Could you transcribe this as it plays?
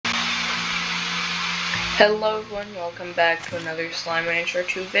Hello everyone, welcome back to another Slime Rancher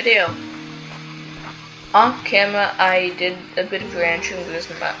 2 video. Off camera, I did a bit of ranching because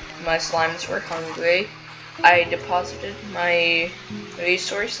my slimes were hungry. I deposited my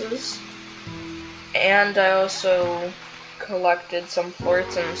resources, and I also collected some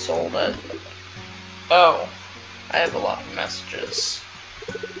florets and sold it. Oh, I have a lot of messages.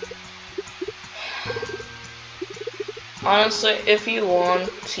 Honestly, if you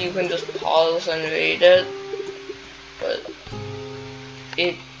want, you can just pause and read it, but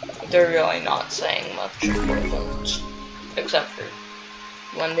they're really not saying much important, except for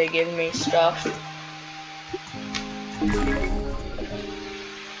when they give me stuff.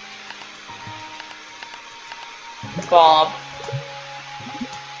 Bob.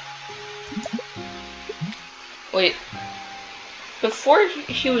 Wait, before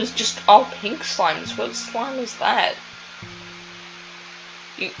he was just all pink slimes, what slime is that?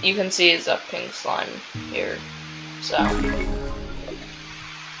 You can see his pink slime here, so.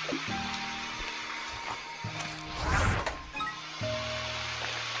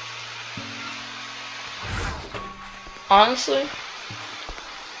 Honestly,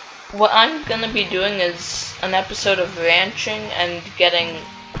 what I'm gonna be doing is an episode of ranching and getting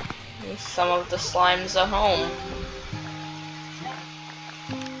some of the slimes at home.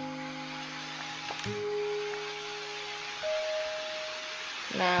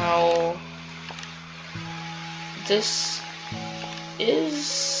 Now, this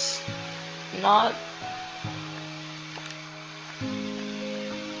is not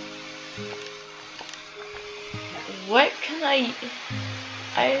what can I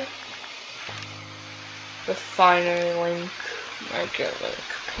refinery link, market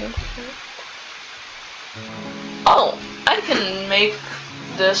link. Oh, I can make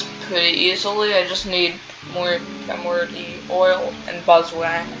this pretty easily. I just need more emerald oil and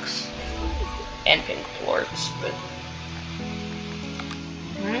beeswax and pink florets, but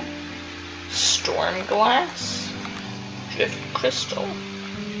storm glass, drift crystal.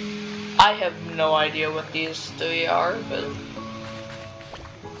 I have no idea what these three are, but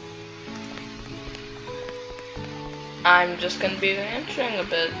I'm just gonna be ranching a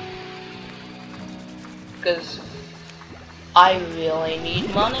bit because I really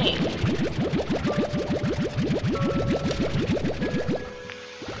need money.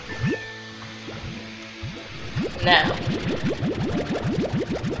 Now,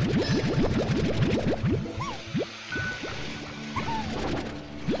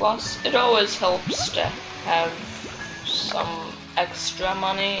 plus it always helps to have some extra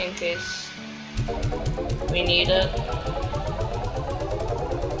money in case we need it.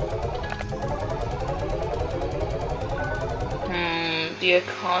 The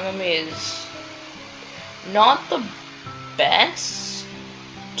economy is not the best,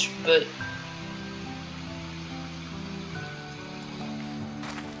 but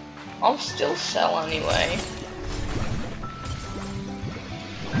I'll still sell anyway.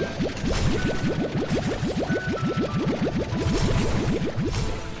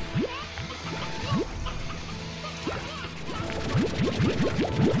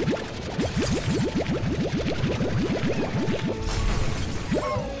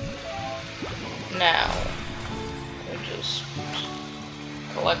 Now, we'll just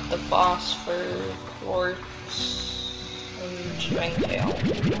collect the phosphor, quartz, and ringtail.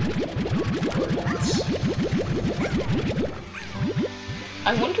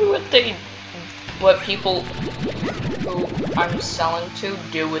 I wonder what people who I'm selling to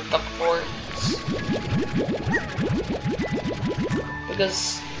do with the quartz,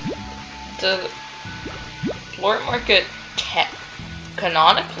 because the floret market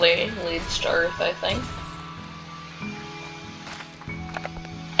canonically leads to Earth, I think.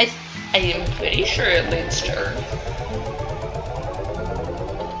 I am pretty sure it leads to Earth.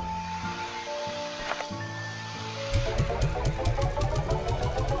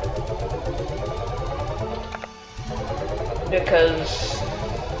 Because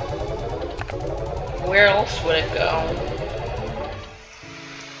where else would it go?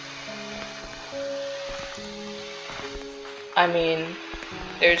 I mean,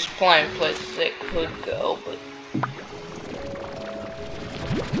 there's plenty of places it could go, but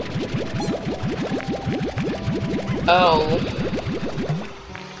oh,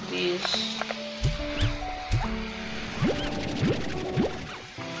 these,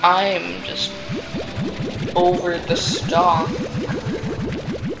 I'm just over the stock.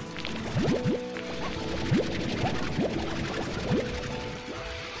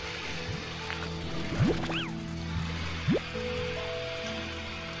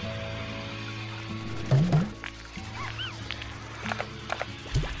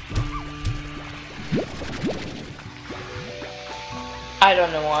 I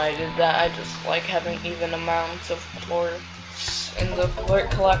don't know why I did that. I just like having even amounts of quartz in the plort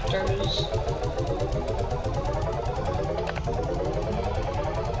collectors.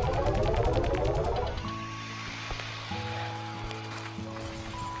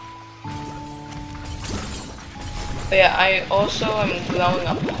 But yeah, I also am growing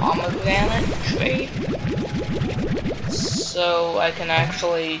a pomegranate tree, so I can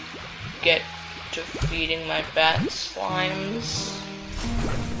actually get to feeding my bat slimes.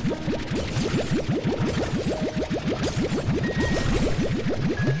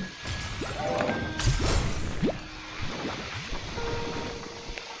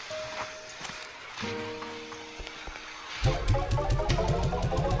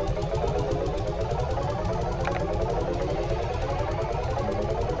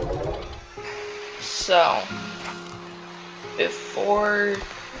 So, before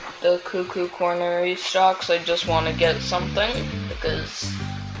the cuckoo corner restocks, I just want to get something, because,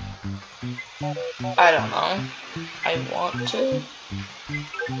 I don't know, I want to.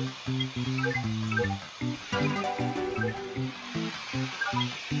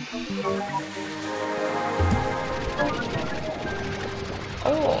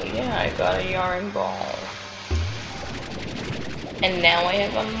 Oh, yeah, I got a yarn ball. And now I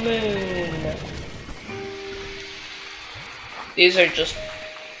have a moon. These are just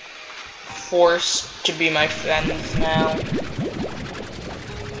forced to be my friends now.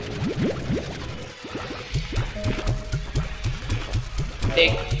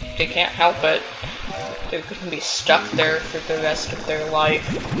 They can't help it. They're gonna be stuck there for the rest of their life.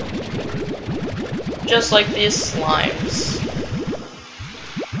 Just like these slimes.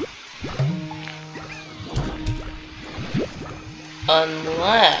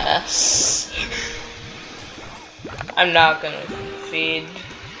 Unless I'm not gonna feed.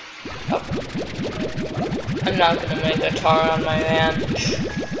 Oh. I'm not gonna make a tar on my ranch.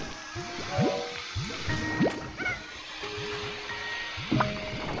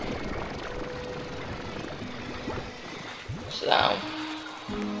 So,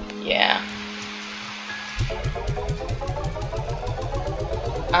 yeah.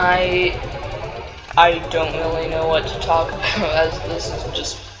 I don't really know what to talk about, as this is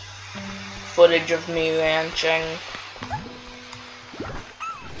just footage of me ranching.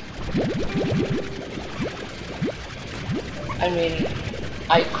 I mean,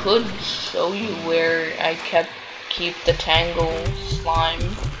 I could show you where I keep the tangle slime.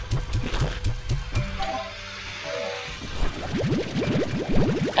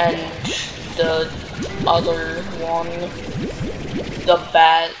 And the other one, the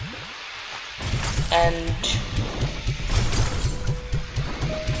bat, and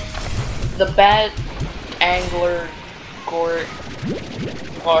the bat angler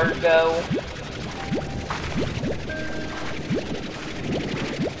Largo.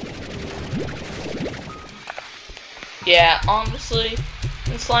 Yeah, honestly,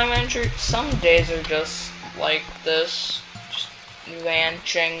 in Slime Rancher, some days are just like this, just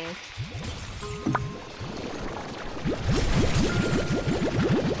ranching.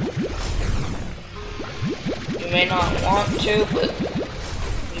 You may not want to, but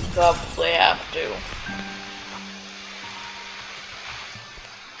you probably have to.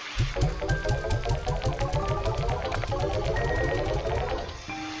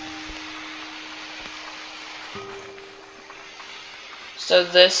 So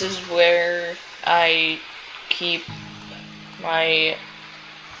this is where I keep my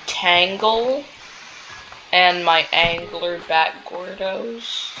tangle and my angler bat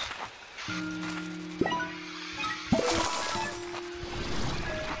gordos.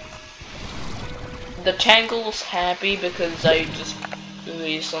 The tangle's happy because I just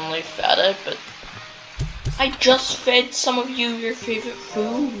recently fed it, but I just fed some of you your favorite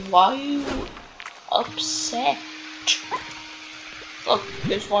food. Why are you upset? Look,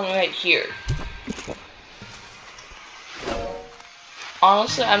 there's one right here.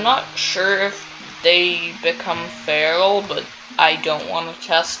 Honestly, I'm not sure if they become feral, but I don't want to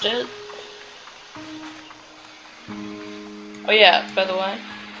test it. Oh yeah, by the way,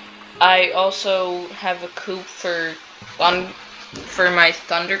 I also have a coop for my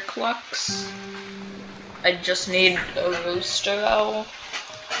thunderclucks. I just need a rooster owl,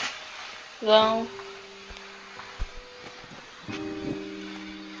 though.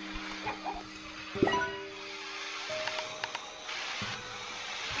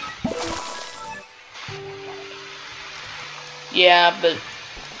 Yeah, but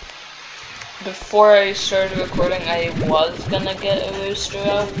before I started recording, I was gonna get a rooster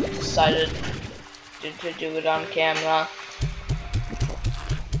owl, but decided to do it on camera.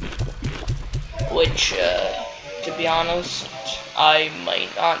 Which, to be honest, I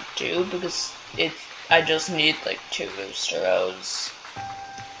might not do because I just need like 2 rooster rows.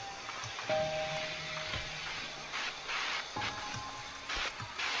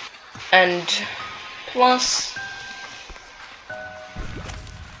 And plus,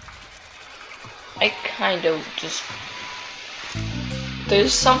 I kind of just,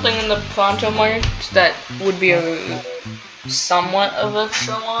 there's something in the pronto market that would be somewhat of a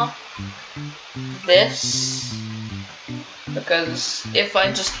show off. This, because if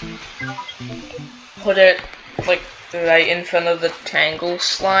I just put it like right in front of the tangle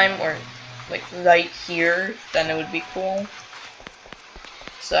slime or like right here, then it would be cool.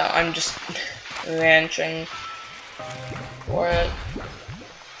 So I'm just ranching for it.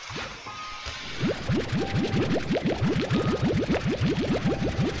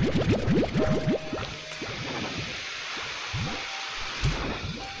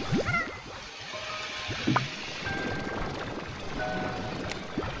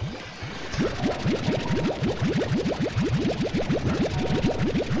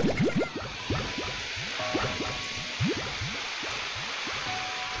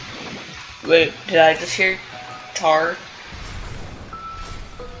 Wait, did I just hear tar?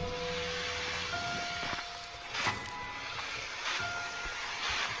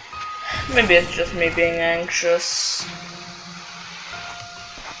 Maybe it's just me being anxious.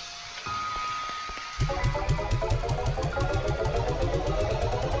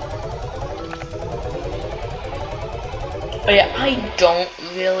 But yeah, I don't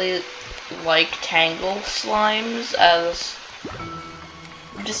really like tangle slimes, as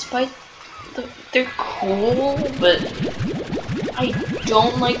despite they're cool, but I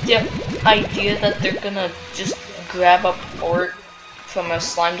don't like the idea that they're gonna just grab a port from a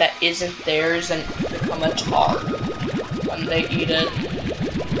slime that isn't theirs and become a tar when they eat it.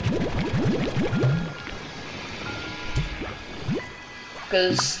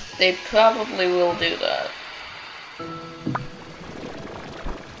 Because they probably will do that.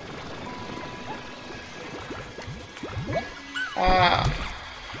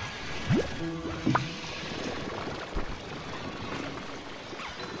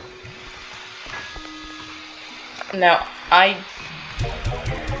 Now,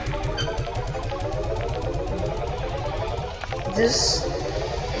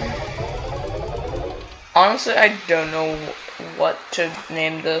 honestly, I don't know what to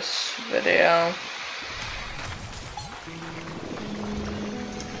name this video.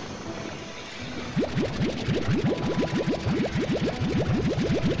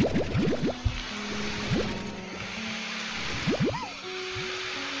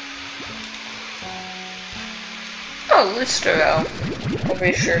 Oh, Listero. I'll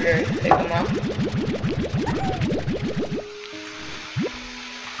be sure to pick him up.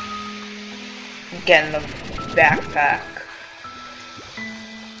 Get in the backpack.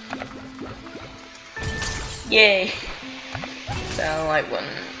 Yay! Sound like when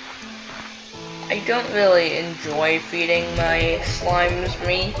I don't really enjoy feeding my slimes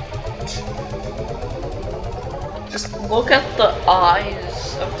meat. Just look at the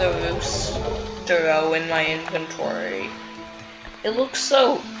eyes of the roostero in my inventory. It looks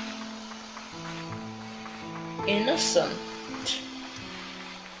so innocent.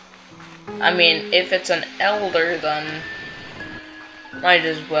 I mean, if it's an elder, then might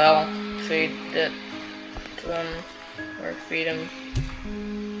as well feed it to him, or feed him.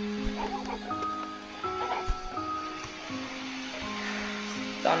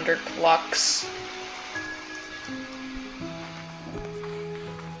 Thunderclucks.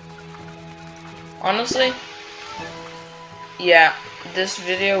 Honestly, yeah, this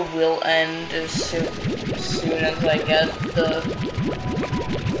video will end as soon as I get the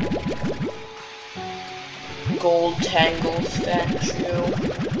gold tangle statue.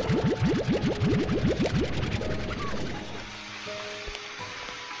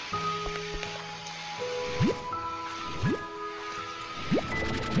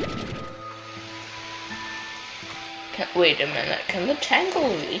 Wait a minute, can the tangle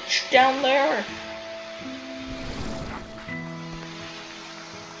reach down there?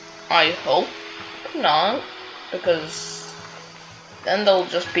 I hope not, because then they'll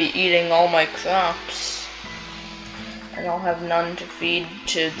just be eating all my crops, and I'll have none to feed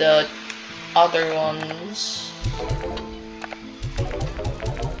to the other ones.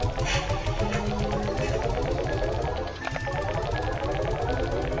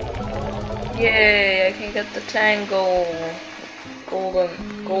 Yay, I can get the tangle,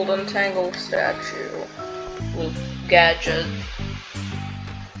 golden tangle statue with gadget.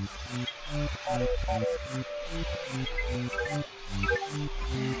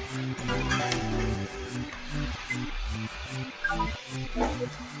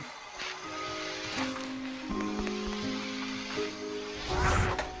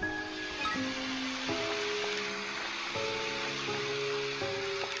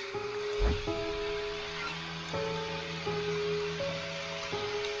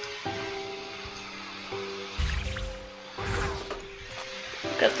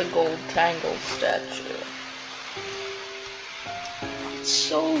 look at the gold tangle statue.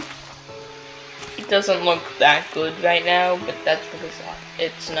 So, it doesn't look that good right now, but that's because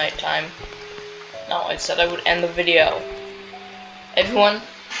it's nighttime. Now, I said I would end the video. Everyone,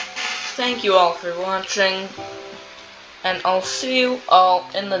 thank you all for watching, and I'll see you all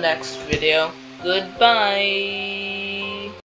in the next video. Goodbye!